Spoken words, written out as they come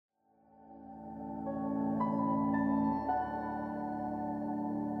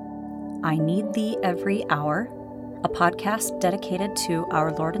I Need Thee Every Hour, a podcast dedicated to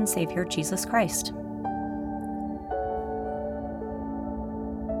our Lord and Savior, Jesus Christ.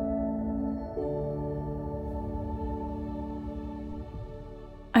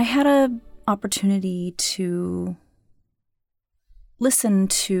 I had an opportunity to listen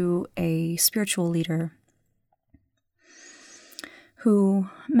to a spiritual leader who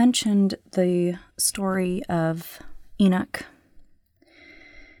mentioned the story of Enoch.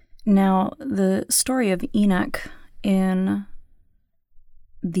 Now, the story of Enoch in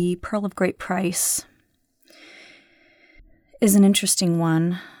the Pearl of Great Price is an interesting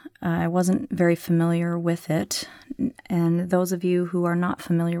one. I wasn't very familiar with it, and those of you who are not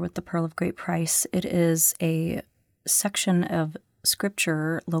familiar with the Pearl of Great Price, it is a section of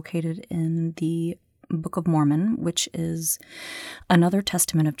scripture located in the Book of Mormon, which is another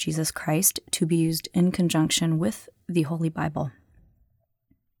testament of Jesus Christ to be used in conjunction with the Holy Bible.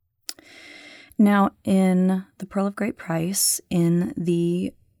 Now, in the Pearl of Great Price, in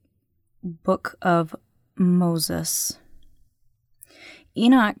the Book of Moses,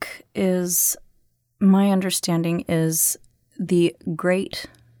 Enoch is, my understanding, is the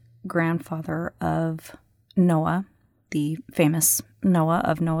great-grandfather of Noah, the famous Noah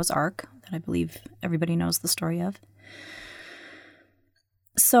of Noah's Ark, that I believe everybody knows the story of.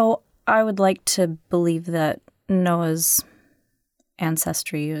 So I would like to believe that Noah's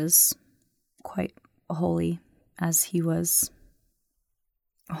ancestry is quite holy, as he was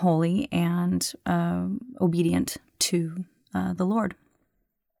holy and obedient to the Lord.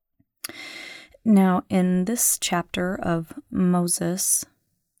 Now, in this chapter of Moses,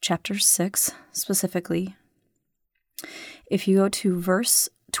 chapter 6 specifically, if you go to verse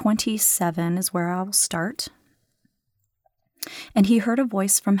 27 is where I will start. And he heard a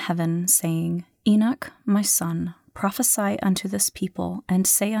voice from heaven saying, Enoch, my son, prophesy unto this people, and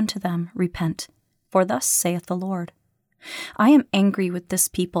say unto them, Repent, for thus saith the Lord. I am angry with this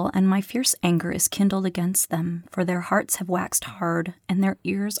people, and my fierce anger is kindled against them, for their hearts have waxed hard, and their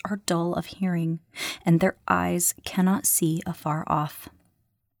ears are dull of hearing, and their eyes cannot see afar off.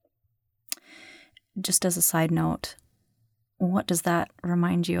 Just as a side note, what does that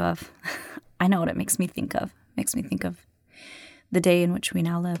remind you of? I know what it makes me think of. It makes me think of the day in which we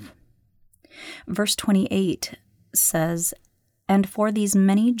now live. Verse 28 says, And for these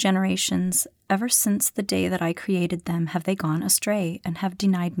many generations, ever since the day that I created them, have they gone astray, and have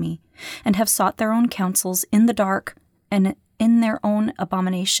denied me, and have sought their own counsels in the dark, and in their own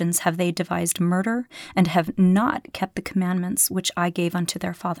abominations have they devised murder, and have not kept the commandments which I gave unto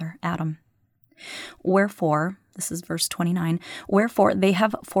their father Adam. Wherefore, this is verse 29, wherefore they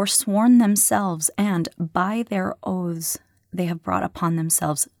have forsworn themselves, and by their oaths they have brought upon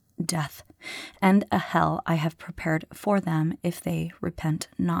themselves death, and a hell I have prepared for them if they repent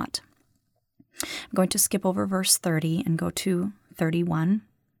not. I'm going to skip over verse 30 and go to 31.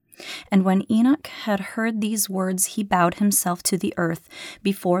 And when Enoch had heard these words, he bowed himself to the earth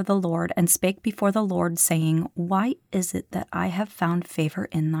before the Lord, and spake before the Lord, saying, Why is it that I have found favor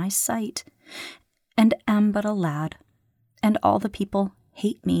in thy sight, and am but a lad, and all the people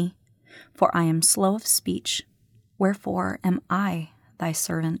hate me? For I am slow of speech, wherefore am I thy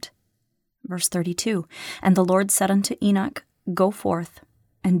servant. Verse 32, And the Lord said unto Enoch, Go forth,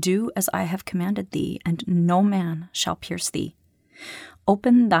 and do as I have commanded thee, and no man shall pierce thee.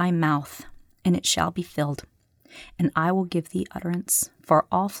 Open thy mouth, and it shall be filled, and I will give thee utterance, for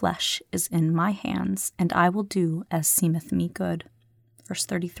all flesh is in my hands, and I will do as seemeth me good. Verse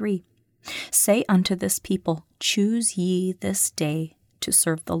 33, Say unto this people, Choose ye this day to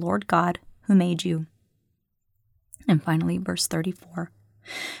serve the Lord God who made you. And finally, verse 34,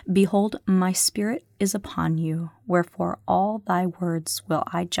 Behold, my spirit is upon you, wherefore all thy words will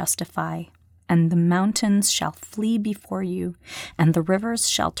I justify, and the mountains shall flee before you, and the rivers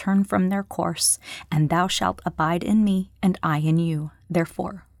shall turn from their course, and thou shalt abide in me, and I in you.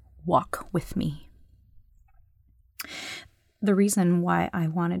 Therefore, walk with me. The reason why I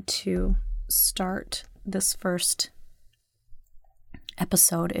wanted to start this first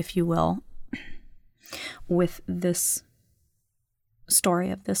episode, if you will, with this story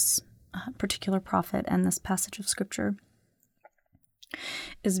of this particular prophet and this passage of scripture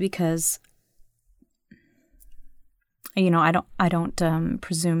is because, I don't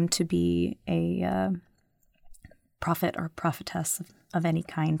presume to be a prophet or prophetess of any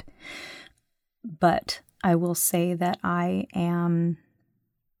kind, but I will say that I am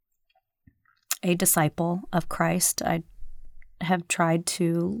a disciple of Christ. I have tried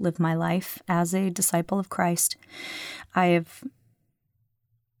to live my life as a disciple of Christ. I have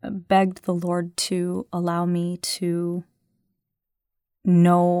begged the Lord to allow me to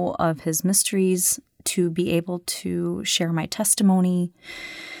know of his mysteries, to be able to share my testimony,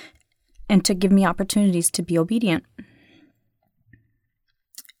 and to give me opportunities to be obedient.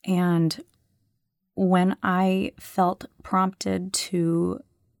 And when I felt prompted to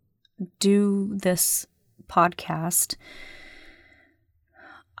do this podcast,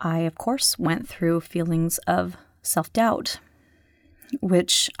 I, of course, went through feelings of self-doubt,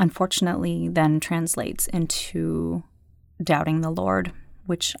 which unfortunately then translates into doubting the Lord,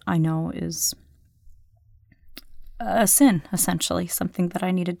 which I know is a sin, essentially, something that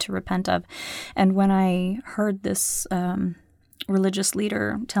I needed to repent of. And when I heard this religious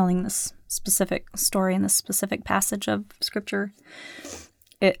leader telling this specific story in this specific passage of Scripture,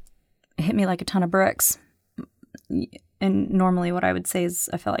 it hit me like a ton of bricks. And normally what I would say is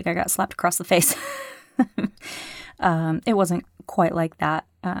I felt like I got slapped across the face. It wasn't quite like that,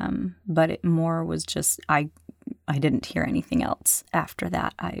 but it more was just I didn't hear anything else after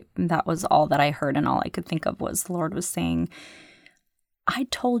that. That was all that I heard, and all I could think of was the Lord was saying, I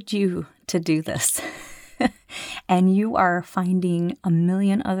told you to do this. And you are finding a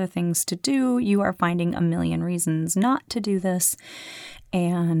million other things to do. You are finding a million reasons not to do this.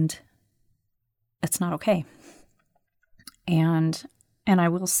 And it's not okay. And I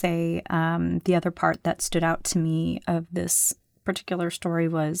will say the other part that stood out to me of this particular story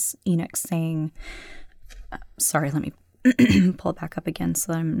was Enoch saying, sorry, let me pull it back up again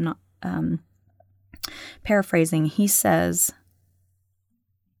so that I'm not paraphrasing. He says,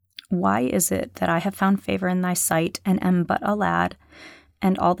 why is it that I have found favor in thy sight and am but a lad,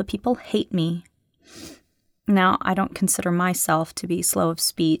 and all the people hate me? Now, I don't consider myself to be slow of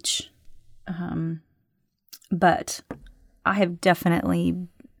speech, but I have definitely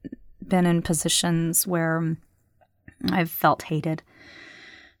been in positions where I've felt hated.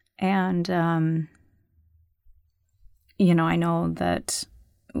 And, I know that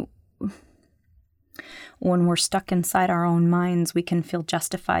when we're stuck inside our own minds, we can feel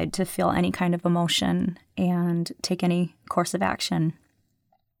justified to feel any kind of emotion and take any course of action.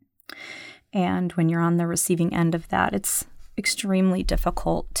 And when you're on the receiving end of that, it's extremely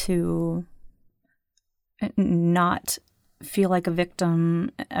difficult to not feel like a victim,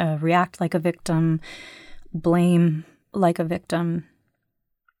 react like a victim, blame like a victim.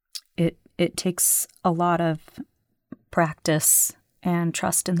 It takes a lot of practice and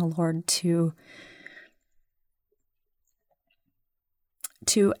trust in the Lord to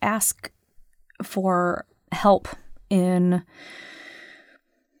ask for help in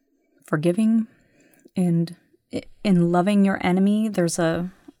forgiving and in loving your enemy. There's a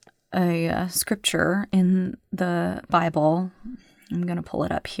scripture in the Bible. I'm going to pull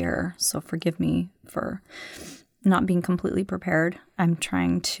it up here, so forgive me for not being completely prepared. I'm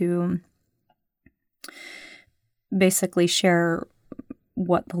trying to basically share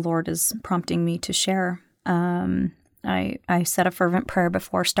what the Lord is prompting me to share. I said a fervent prayer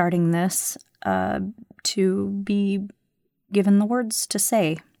before starting this to be given the words to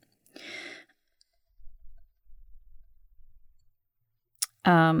say.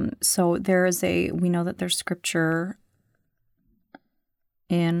 So we know that there's scripture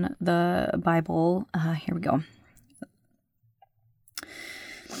in the Bible. Here we go.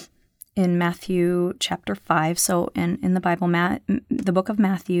 In Matthew chapter 5. So in the Bible, the book of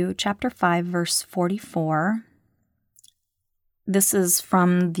Matthew chapter 5, verse 44. This is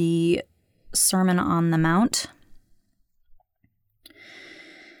from the Sermon on the Mount.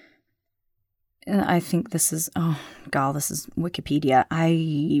 I think this is, this is Wikipedia.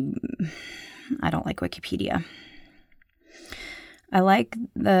 I don't like Wikipedia. I like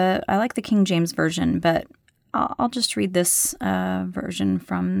the King James Version, but I'll just read this version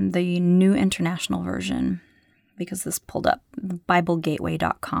from the New International Version because this pulled up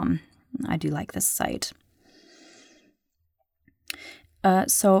BibleGateway.com. I do like this site.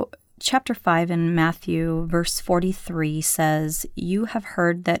 So chapter 5 in Matthew, verse 43 says, "You have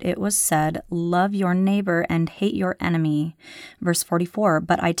heard that it was said, 'Love your neighbor and hate your enemy.' Verse 44,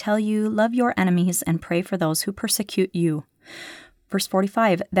 'But I tell you, love your enemies and pray for those who persecute you.' Verse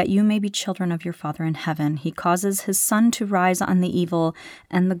 45, 'That you may be children of your Father in heaven. He causes his sun to rise on the evil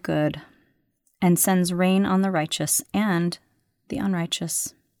and the good, and sends rain on the righteous and the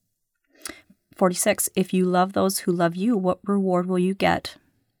unrighteous.' 46, 'If you love those who love you, what reward will you get?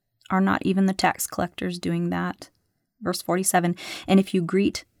 Are not even the tax collectors doing that?' Verse 47, 'And if you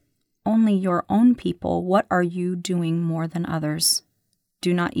greet only your own people, what are you doing more than others?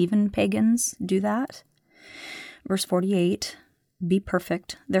 Do not even pagans do that?' Verse 48, 'Be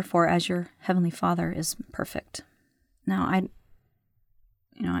perfect, therefore, as your heavenly Father is perfect.'" Now,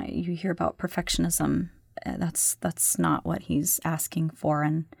 you hear about perfectionism. That's not what he's asking for.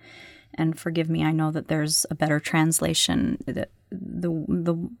 And forgive me, I know that there's a better translation. That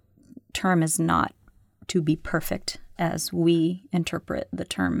the term is not to be perfect as we interpret the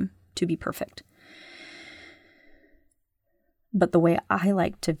term to be perfect. But the way I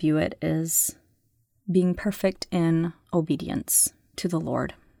like to view it is being perfect in obedience to the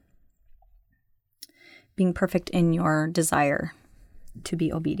Lord. Being perfect in your desire to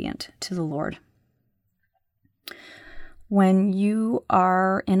be obedient to the Lord. When you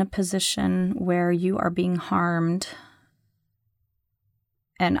are in a position where you are being harmed,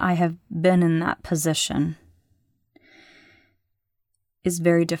 and I have been in that position, it's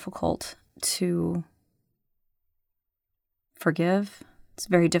very difficult to forgive. It's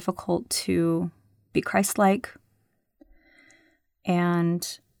very difficult to be Christ-like.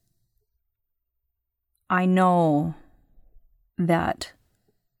 And I know that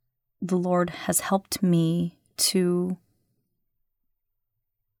the Lord has helped me to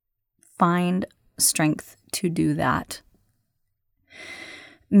find strength to do that.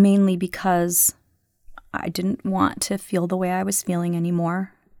 Mainly because I didn't want to feel the way I was feeling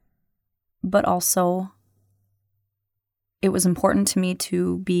anymore. But also, it was important to me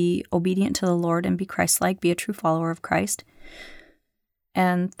to be obedient to the Lord and be Christ-like, be a true follower of Christ.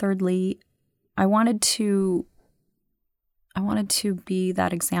 And thirdly, I wanted to be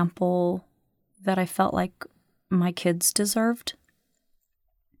that example that I felt like my kids deserved.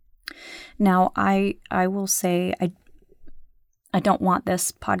 Now, I will say I don't want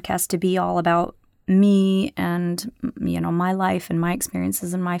this podcast to be all about me and, my life and my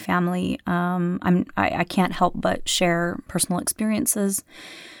experiences in my family. I can't help but share personal experiences,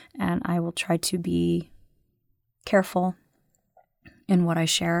 and I will try to be careful in what I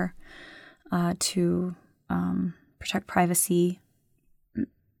share to protect privacy.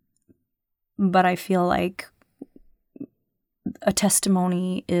 But I feel like a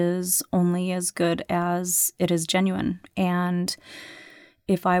testimony is only as good as it is genuine. And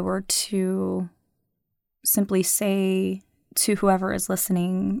if I were to simply say to whoever is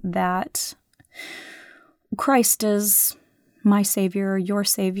listening that Christ is my Savior, your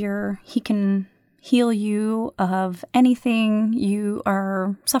Savior, He can heal you of anything you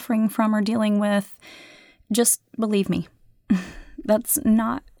are suffering from or dealing with, just believe me. That's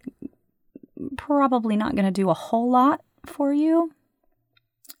probably not going to do a whole lot for you.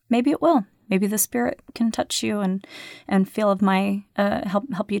 Maybe it will. Maybe the Spirit can touch you and feel of my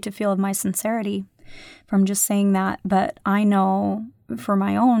help you to feel of my sincerity from just saying that. But I know from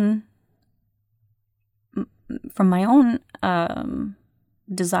my own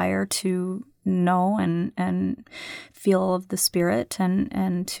desire to know and feel of the Spirit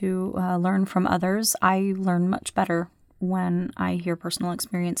and to learn from others, I learn much better when I hear personal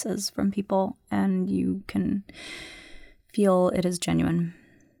experiences from people and you can feel it is genuine.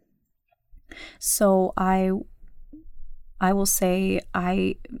 So I will say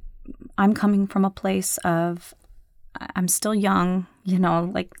I'm coming from a place of I'm still young,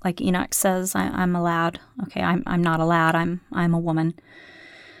 like Enoch says, I'm a lad. Okay, I'm not a lad. I'm a woman.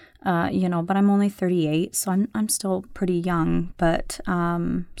 But I'm only 38, so I'm still pretty young. But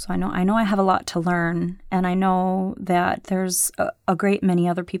so I know I have a lot to learn, and I know that there's a great many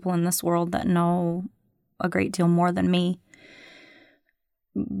other people in this world that know a great deal more than me.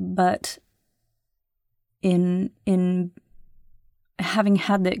 But in having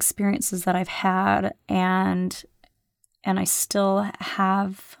had the experiences that I've had, and I still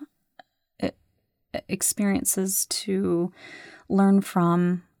have experiences to learn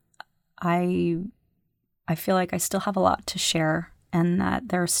from, I feel like I still have a lot to share, and that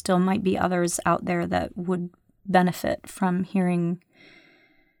there still might be others out there that would benefit from hearing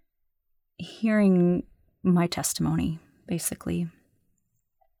my testimony, basically.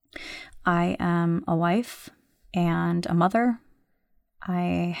 I am a wife and a mother.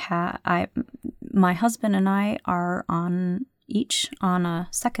 My husband and I are each on a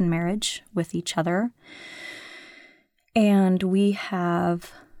second marriage with each other, and we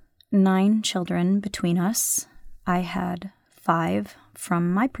have 9 children between us. I had 5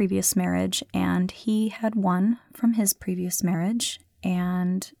 from my previous marriage, and he had 1 from his previous marriage,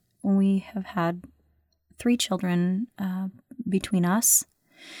 and we have had 3 children between us.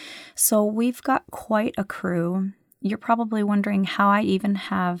 So we've got quite a crew. You're probably wondering how I even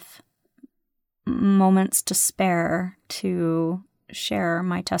have moments to spare to share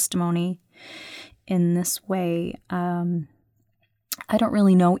my testimony in this way. I don't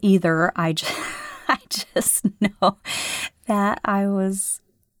really know either. I just know that I was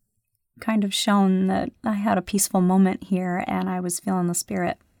kind of shown that I had a peaceful moment here and I was feeling the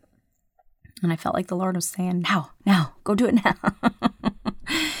Spirit. And I felt like the Lord was saying, now, go do it now.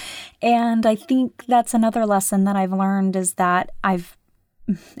 And I think that's another lesson that I've learned is that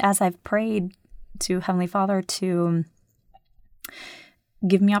as I've prayed to Heavenly Father to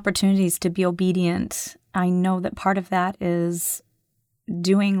give me opportunities to be obedient, I know that part of that is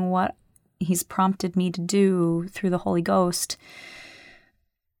doing what He's prompted me to do through the Holy Ghost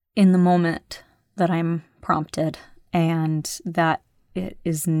in the moment that I'm prompted, and that it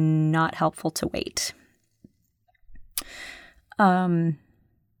is not helpful to wait.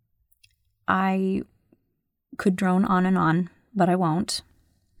 I could drone on and on, but I won't.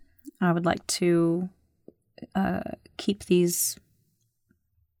 I would like to keep these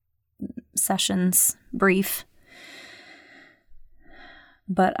sessions brief,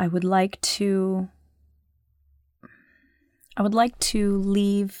 but I would like to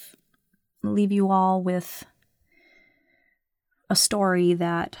leave you all with a story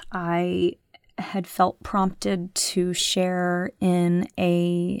that I had felt prompted to share in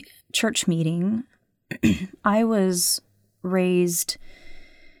a church meeting. I was raised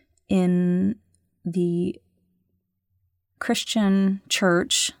in the Christian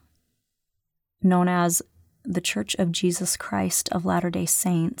church known as the Church of Jesus Christ of Latter-day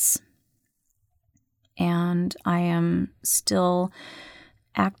Saints. And I am still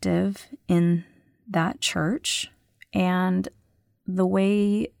active in that church. And the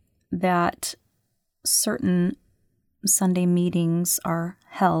way that certain Sunday meetings are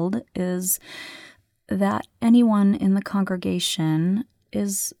held is that anyone in the congregation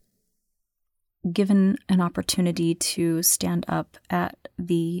is given an opportunity to stand up at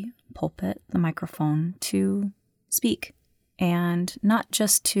the pulpit, the microphone, to speak. And not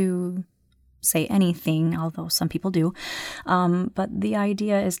just to say anything, although some people do, but the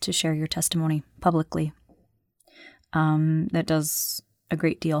idea is to share your testimony publicly. That does a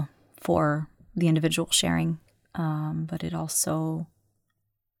great deal for the individual sharing, but it also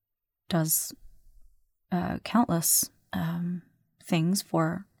does countless things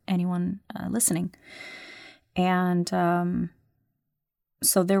for anyone listening. And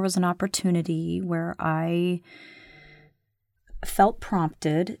so there was an opportunity where I felt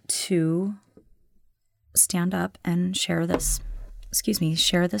prompted to stand up and share this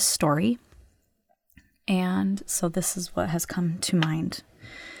story. And so this is what has come to mind.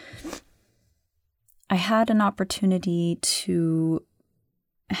 I had an opportunity to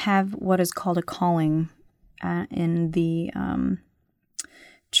have what is called a calling in the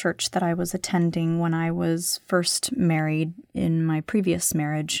church that I was attending when I was first married in my previous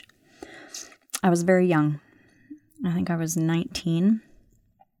marriage. I was very young. I think I was 19.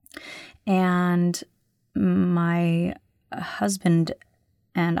 And my husband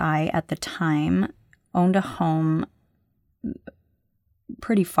and I, at the time, owned a home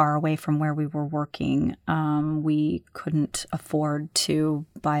pretty far away from where we were working. We couldn't afford to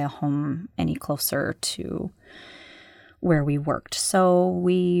buy a home any closer to where we worked. So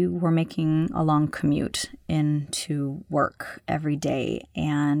we were making a long commute into work every day.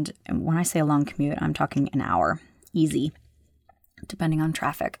 And when I say a long commute, I'm talking an hour, easy, depending on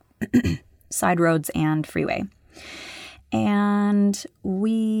traffic, side roads and freeway. And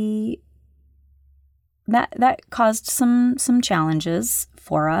that caused some challenges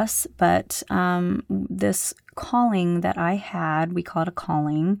for us, but this calling that I had, we call it a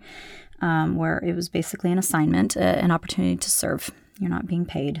calling, where it was basically an assignment, an opportunity to serve. You're not being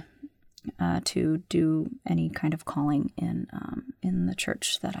paid to do any kind of calling in the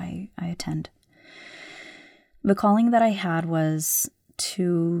church that I attend. The calling that I had was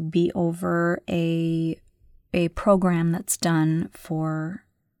to be over a program that's done for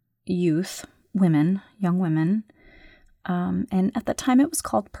youth, women, young women. And at the time it was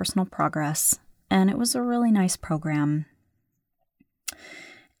called Personal Progress, and it was a really nice program.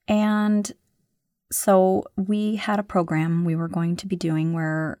 And so we had a program we were going to be doing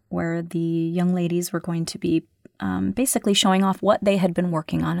where the young ladies were going to be basically showing off what they had been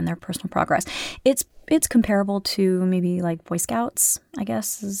working on in their personal progress. It's comparable to maybe like Boy Scouts, I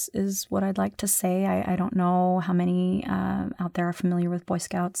guess, is what I'd like to say. I don't know how many out there are familiar with Boy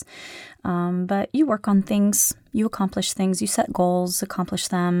Scouts, but you work on things, you accomplish things, you set goals, accomplish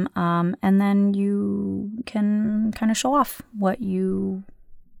them, and then you can kind of show off what you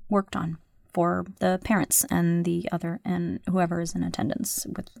worked on for the parents and whoever is in attendance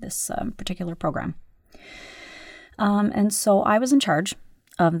with this particular program. And so I was in charge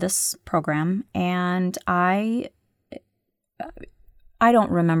of this program, and I don't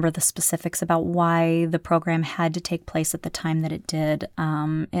remember the specifics about why the program had to take place at the time that it did.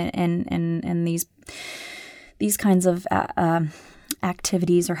 And these kinds of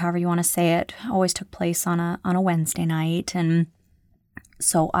activities, or however you want to say it, always took place on a Wednesday night. And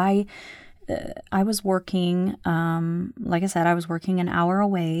so I was working, like I said, I was working an hour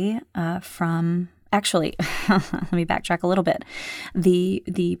away from, actually, let me backtrack a little bit.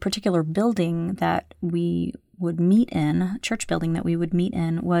 The particular building that we would meet in, church building that we would meet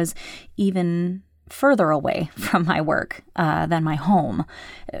in, was even further away from my work than my home,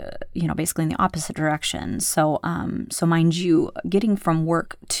 basically in the opposite direction. So mind you, getting from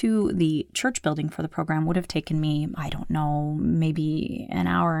work to the church building for the program would have taken me, I don't know, maybe an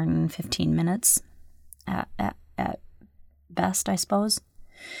hour and 15 minutes at best, I suppose.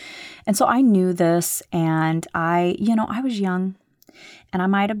 And so I knew this, and I was young, and I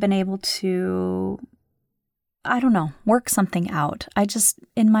might have been able to, I don't know, work something out.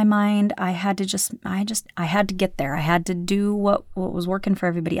 In my mind, I had to get there. I had to do what was working for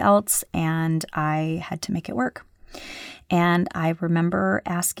everybody else, and I had to make it work. And I remember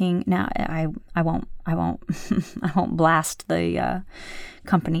asking, now I won't I won't blast the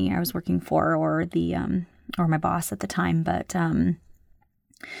company I was working for, or my boss at the time,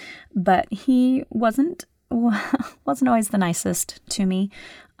 but he wasn't always the nicest to me.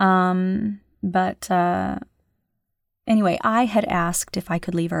 Anyway, I had asked if I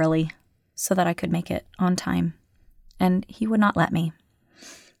could leave early so that I could make it on time, and he would not let me.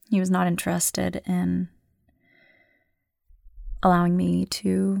 He was not interested in allowing me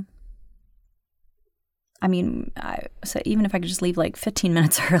to, so even if I could just leave like 15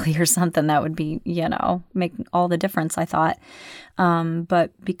 minutes early or something, that would be, make all the difference, I thought. But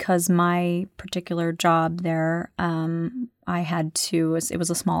because my particular job there, it was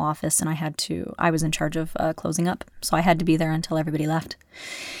a small office, and I was in charge of closing up. So I had to be there until everybody left.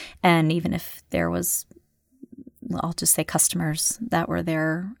 And even if there was, I'll just say, customers that were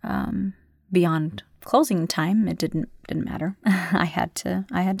there beyond closing time, it didn't matter. I had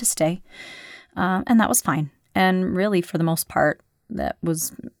to stay. And that was fine. And really, for the most part, that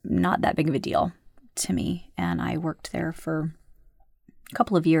was not that big of a deal to me. And I worked there for a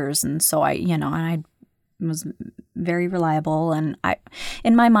couple of years. And so I was very reliable. And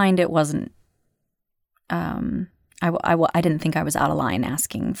in my mind, it wasn't, I didn't think I was out of line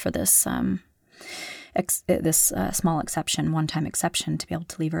asking for this, small exception, one-time exception to be able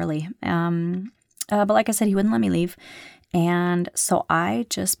to leave early. But like I said, he wouldn't let me leave. And so I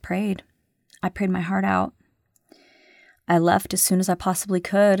just prayed. I prayed my heart out. I left as soon as I possibly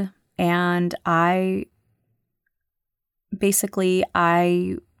could. And I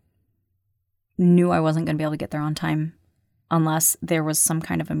knew I wasn't going to be able to get there on time unless there was some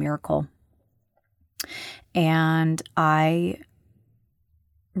kind of a miracle. And I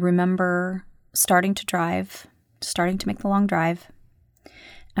remember starting to make the long drive,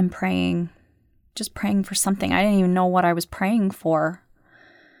 and just praying for something. I didn't even know what I was praying for.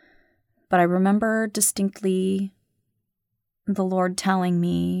 But I remember distinctly the Lord telling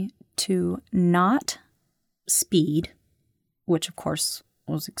me to not speed, which of course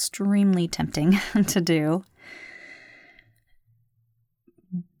was extremely tempting to do.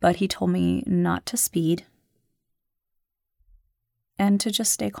 But he told me not to speed and to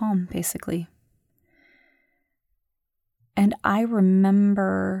just stay calm, basically. And I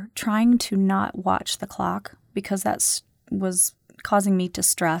remember trying to not watch the clock because that was causing me to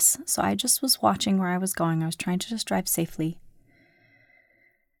stress. So I just was watching where I was going. I was trying to just drive safely.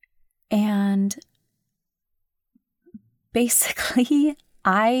 And basically,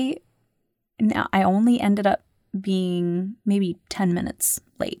 I only ended up being maybe 10 minutes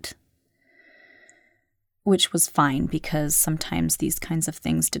late, which was fine because sometimes these kinds of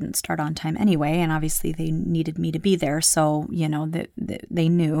things didn't start on time anyway, and obviously they needed me to be there. So, they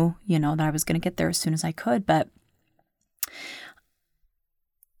knew, that I was going to get there as soon as I could. But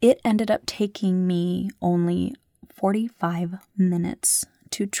it ended up taking me only 45 minutes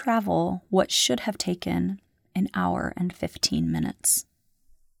to travel what should have taken an hour and 15 minutes.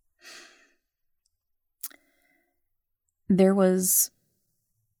 There was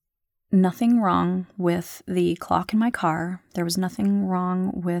nothing wrong with the clock in my car. There was nothing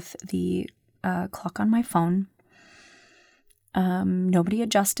wrong with the clock on my phone. Nobody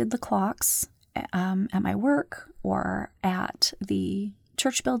adjusted the clocks at my work or at the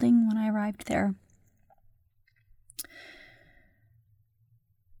church building when I arrived there.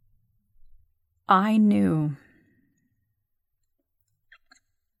 I knew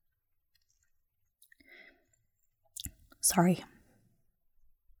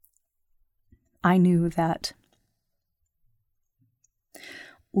that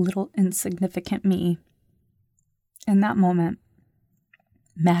little insignificant me in that moment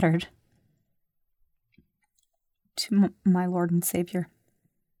mattered to my Lord and Savior,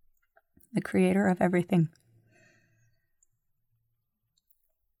 the creator of everything.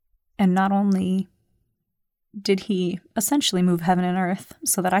 And not only did he essentially move heaven and earth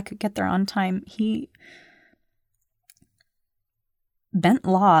so that I could get there on time, he bent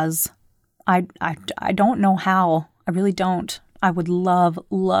laws. I don't know how. I really don't. I would love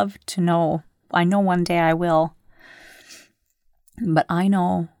to know. I know one day I will. But I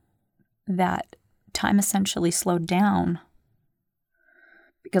know that time essentially slowed down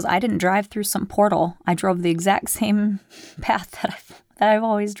because I didn't drive through some portal. I drove the exact same path that I've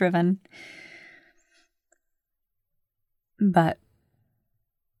always driven. But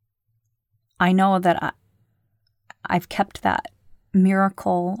I know that I've kept that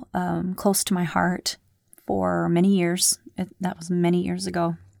miracle close to my heart for many years. That was many years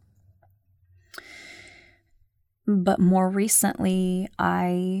ago. But more recently,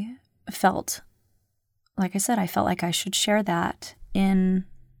 I felt like I should share that in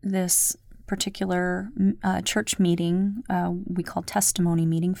this particular church meeting. We call testimony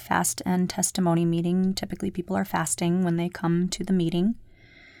meeting, fast and testimony meeting. Typically, people are fasting when they come to the meeting.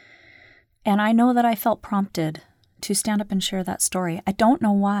 And I know that I felt prompted to stand up and share that story. I don't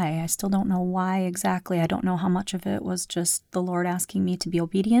know why. I still don't know why exactly. I don't know how much of it was just the Lord asking me to be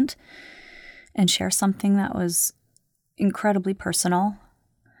obedient and share something that was incredibly personal.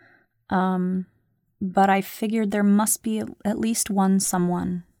 But I figured there must be at least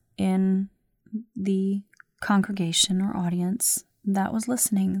someone in the congregation or audience that was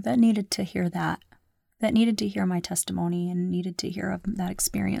listening that needed to hear that needed to hear my testimony and needed to hear of that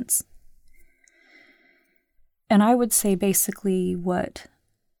experience. And I would say basically what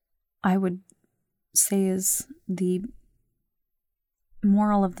I would say is the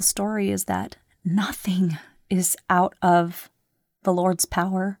moral of the story is that nothing is out of the Lord's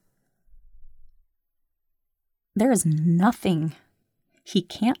power. There is nothing he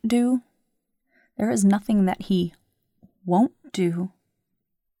can't do. There is nothing that he won't do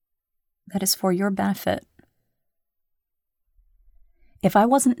that is for your benefit. If I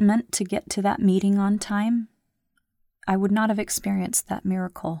wasn't meant to get to that meeting on time, I would not have experienced that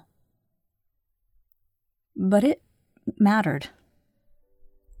miracle. But it mattered.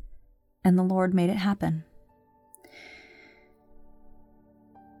 And the Lord made it happen.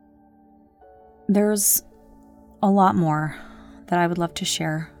 There's a lot more that I would love to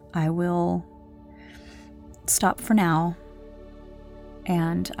share. I will stop for now,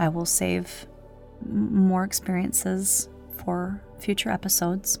 and I will save more experiences for future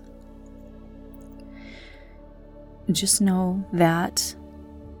episodes. Just know that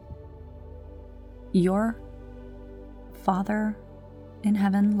your Father in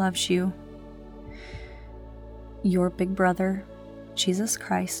heaven loves you. Your big brother, Jesus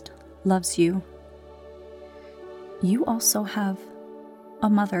Christ, loves you. You also have a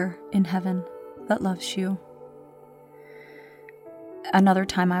mother in heaven that loves you. Another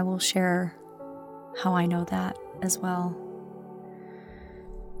time I will share how I know that as well.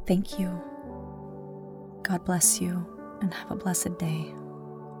 Thank you. God bless you and have a blessed day.